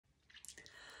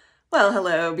Well,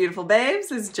 hello, beautiful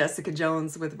babes. It's Jessica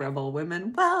Jones with Rebel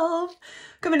Women Wealth,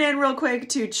 coming in real quick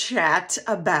to chat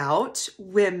about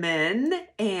women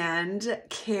and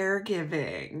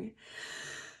caregiving.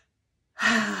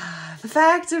 The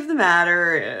fact of the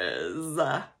matter is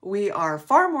we are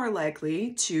far more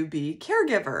likely to be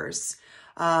caregivers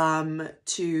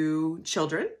to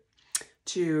children,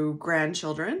 to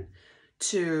grandchildren,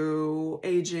 to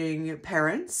aging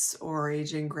parents or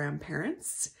aging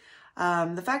grandparents.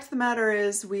 The fact of the matter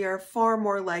is we are far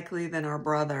more likely than our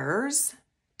brothers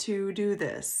to do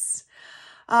this.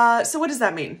 So what does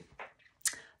that mean?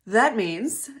 That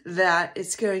means that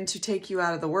it's going to take you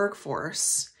out of the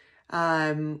workforce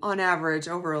on average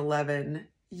over 11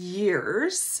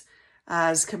 years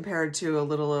as compared to a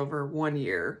little over 1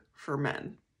 year for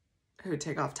men who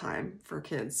take off time for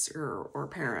kids or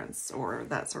parents or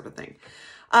that sort of thing.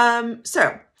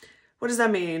 So what does that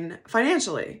mean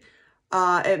financially?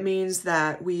 It means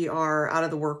that we are out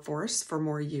of the workforce for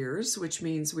more years, which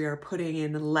means we are putting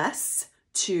in less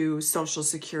to Social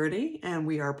Security and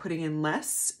we are putting in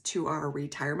less to our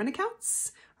retirement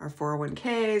accounts, our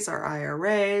 401ks, our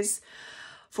IRAs,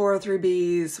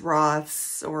 403bs,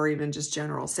 Roths, or even just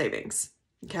general savings,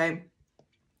 okay?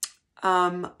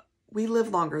 We live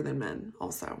longer than men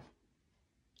also.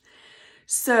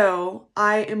 So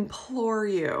I implore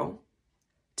you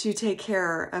to take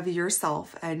care of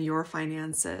yourself and your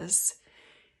finances.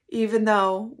 Even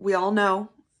though we all know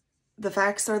the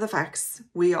facts are the facts,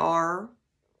 we are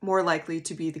more likely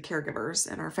to be the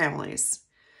caregivers in our families.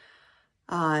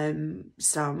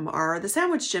 Some are the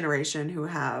sandwich generation who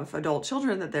have adult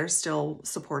children that they're still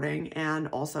supporting and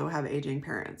also have aging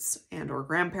parents and or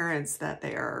grandparents that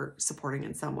they are supporting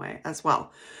in some way as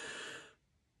well.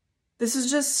 This is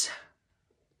just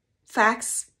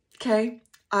facts, okay?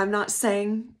 I'm not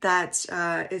saying that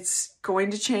it's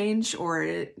going to change or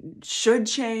it should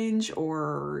change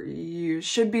or you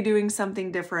should be doing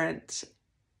something different.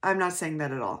 I'm not saying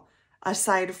that at all.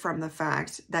 Aside from the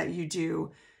fact that you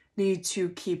do need to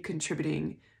keep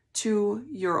contributing to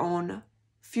your own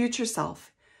future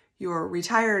self, your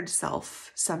retired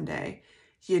self someday,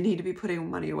 you need to be putting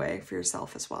money away for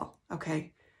yourself as well,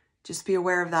 okay? Just be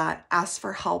aware of that. Ask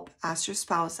for help. Ask your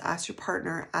spouse, ask your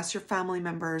partner, ask your family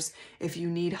members if you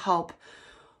need help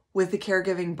with the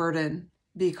caregiving burden,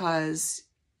 because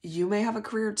you may have a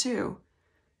career too,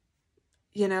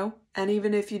 you know? And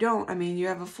even if you don't, I mean, you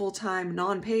have a full-time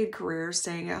non-paid career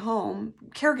staying at home,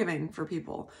 caregiving for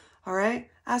people, all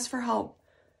right? Ask for help.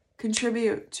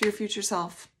 Contribute to your future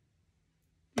self.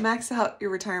 Max out your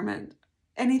retirement.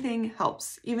 Anything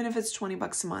helps, even if it's 20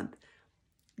 bucks a month.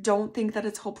 Don't think that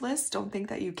it's hopeless. Don't think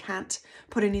that you can't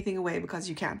put anything away, because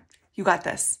you can. You got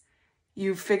this.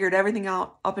 You've figured everything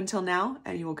out up until now,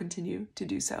 and you will continue to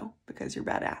do so because you're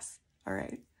badass. All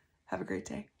right. Have a great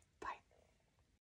day.